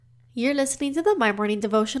You're listening to the My Morning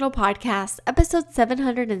Devotional Podcast, episode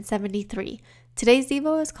 773. Today's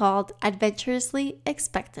Devo is called Adventurously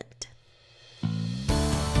Expectant.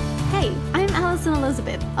 Hey, I'm Allison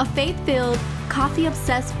Elizabeth, a faith-filled,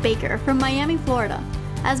 coffee-obsessed baker from Miami, Florida.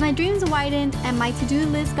 As my dreams widened and my to-do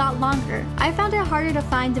list got longer, I found it harder to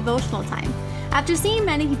find devotional time. After seeing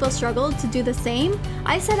many people struggle to do the same,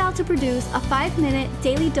 I set out to produce a 5-minute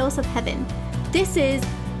daily dose of heaven. This is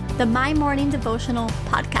the My Morning Devotional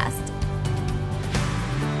Podcast.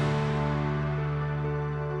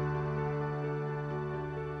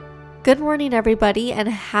 Good morning, everybody, and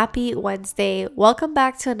happy Wednesday. Welcome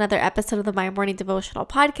back to another episode of the My Morning Devotional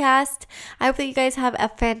Podcast. I hope that you guys have a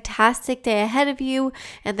fantastic day ahead of you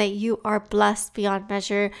and that you are blessed beyond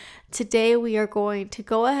measure. Today, we are going to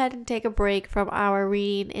go ahead and take a break from our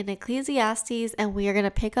reading in Ecclesiastes, and we are going to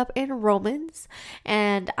pick up in Romans.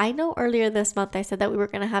 And I know earlier this month I said that we were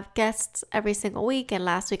going to have guests every single week, and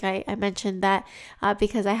last week I mentioned that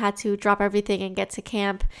because I had to drop everything and get to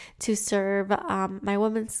camp to serve a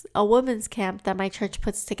women's camp that my church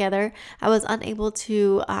puts together, I was unable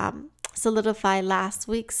to solidify last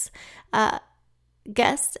week's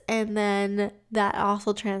guest, and then that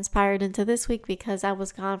also transpired into this week because I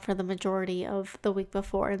was gone for the majority of the week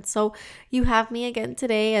before. And so you have me again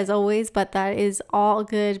today as always, but that is all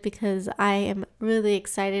good because I am really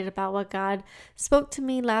excited about what God spoke to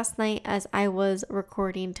me last night as I was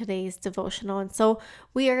recording today's devotional. And so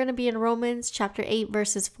we are going to be in Romans chapter 8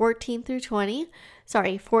 verses 14 through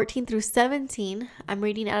 17. I'm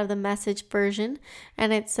reading out of the Message version,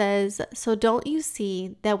 and it says, "So don't you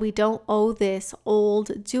see that we don't owe this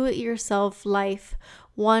old do-it-yourself life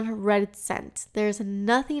 1 red cent? There's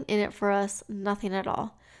nothing in it for us, nothing at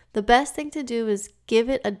all. The best thing to do is give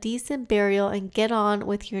it a decent burial and get on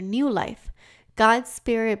with your new life. God's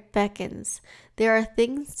Spirit beckons. There are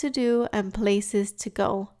things to do and places to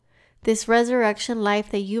go. This resurrection life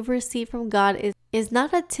that you've received from God is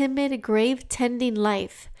not a timid, grave-tending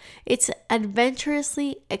life. It's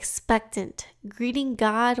adventurously expectant, greeting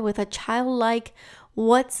God with a childlike,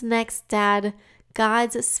 "What's next, Dad?"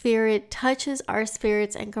 God's Spirit touches our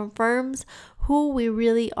spirits and confirms who we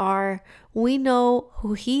really are. We know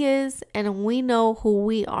who He is, and we know who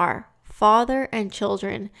we are, Father and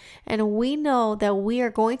children, and we know that we are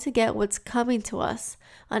going to get what's coming to us,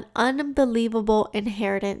 an unbelievable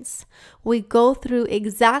inheritance. We go through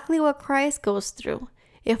exactly what Christ goes through.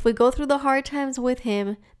 If we go through the hard times with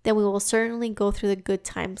Him, then we will certainly go through the good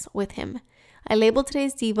times with Him. I labeled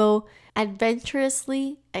today's Devo,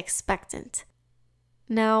 Adventurously Expectant.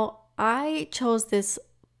 Now, I chose this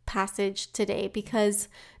passage today because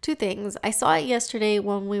 2 things. I saw it yesterday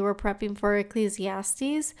when we were prepping for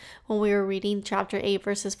Ecclesiastes, when we were reading chapter 8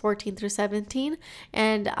 verses 14 through 17,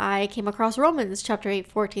 and I came across Romans chapter 8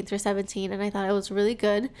 14 through 17, and I thought it was really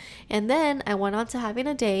good. And then I went on to having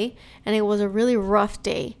a day, and it was a really rough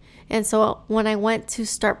day. And so when I went to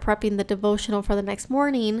start prepping the devotional for the next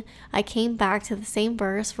morning, I came back to the same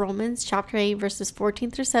verse, Romans chapter 8 verses 14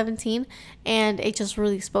 through 17, and it just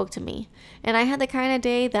really spoke to me. And I had the kind of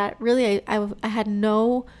day that really I had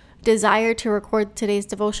no desire to record today's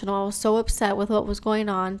devotional. I was so upset with what was going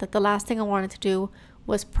on that the last thing I wanted to do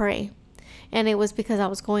was pray. And it was because I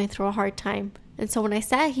was going through a hard time. And so when I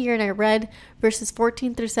sat here and I read verses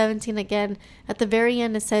 14 through 17 again, at the very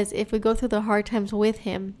end it says, if we go through the hard times with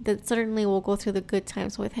Him, then certainly we'll go through the good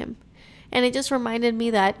times with Him. And it just reminded me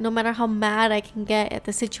that no matter how mad I can get at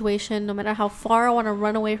the situation, no matter how far I want to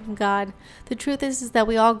run away from God, the truth is that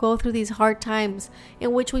we all go through these hard times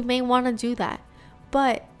in which we may want to do that.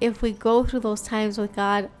 But if we go through those times with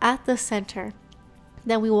God at the center,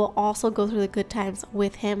 then we will also go through the good times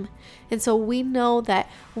with Him. And so we know that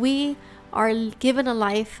we are given a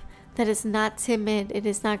life that is not timid, it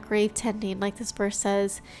is not grave tending, like this verse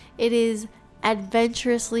says. It is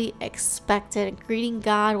adventurously expectant, greeting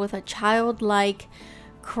God with a childlike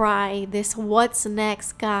cry, this "What's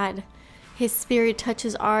next, God?" His Spirit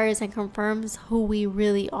touches ours and confirms who we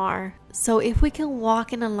really are. So if we can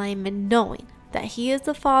walk in alignment knowing that He is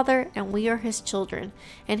the Father and we are His children,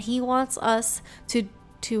 and He wants us to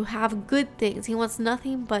have good things. He wants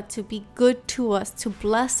nothing but to be good to us, to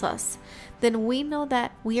bless us. Then we know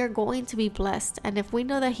that we are going to be blessed. And if we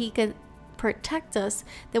know that He can protect us,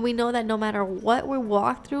 then we know that no matter what we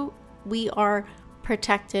walk through, we are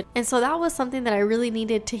protected. And so that was something that I really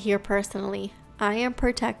needed to hear personally. I am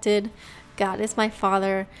protected. God is my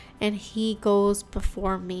Father, and He goes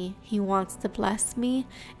before me. He wants to bless me,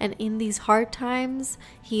 and in these hard times,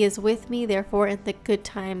 He is with me. Therefore, in the good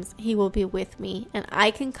times, He will be with me. And I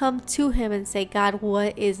can come to Him and say, God,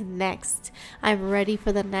 what is next? I'm ready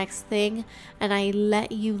for the next thing, and I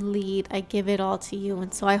let You lead. I give it all to You.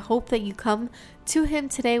 And so I hope that you come to Him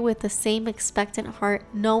today with the same expectant heart,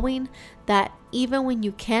 knowing that even when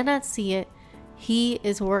you cannot see it, He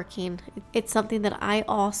is working. It's something that I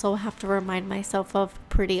also have to remind myself of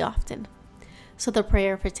pretty often. So the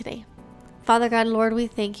prayer for today. Father God, Lord, we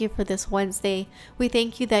thank You for this Wednesday. We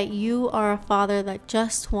thank You that You are a Father that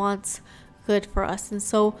just wants good for us. And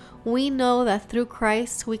so we know that through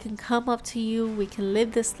Christ, we can come up to You, we can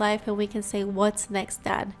live this life, and we can say, what's next,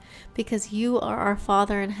 Dad? Because You are our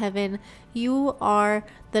Father in heaven. You are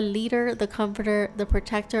the leader, the comforter, the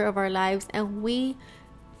protector of our lives, and we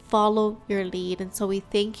follow Your lead. And so we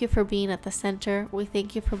thank You for being at the center. We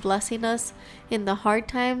thank You for blessing us in the hard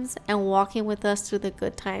times and walking with us through the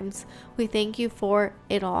good times. We thank You for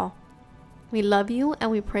it all. We love You,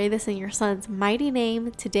 and we pray this in Your Son's mighty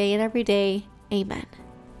name, today and every day. Amen.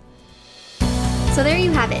 So there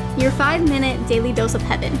you have it, your 5-minute daily dose of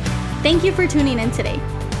heaven. Thank you for tuning in today.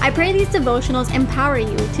 I pray these devotionals empower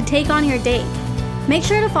you to take on your day. Make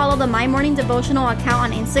sure to follow the My Morning Devotional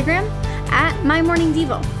account on Instagram at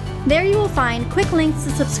MyMorningDevo. There you will find quick links to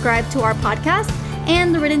subscribe to our podcast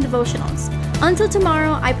and the written devotionals. Until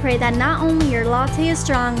tomorrow, I pray that not only your latte is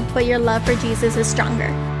strong, but your love for Jesus is stronger.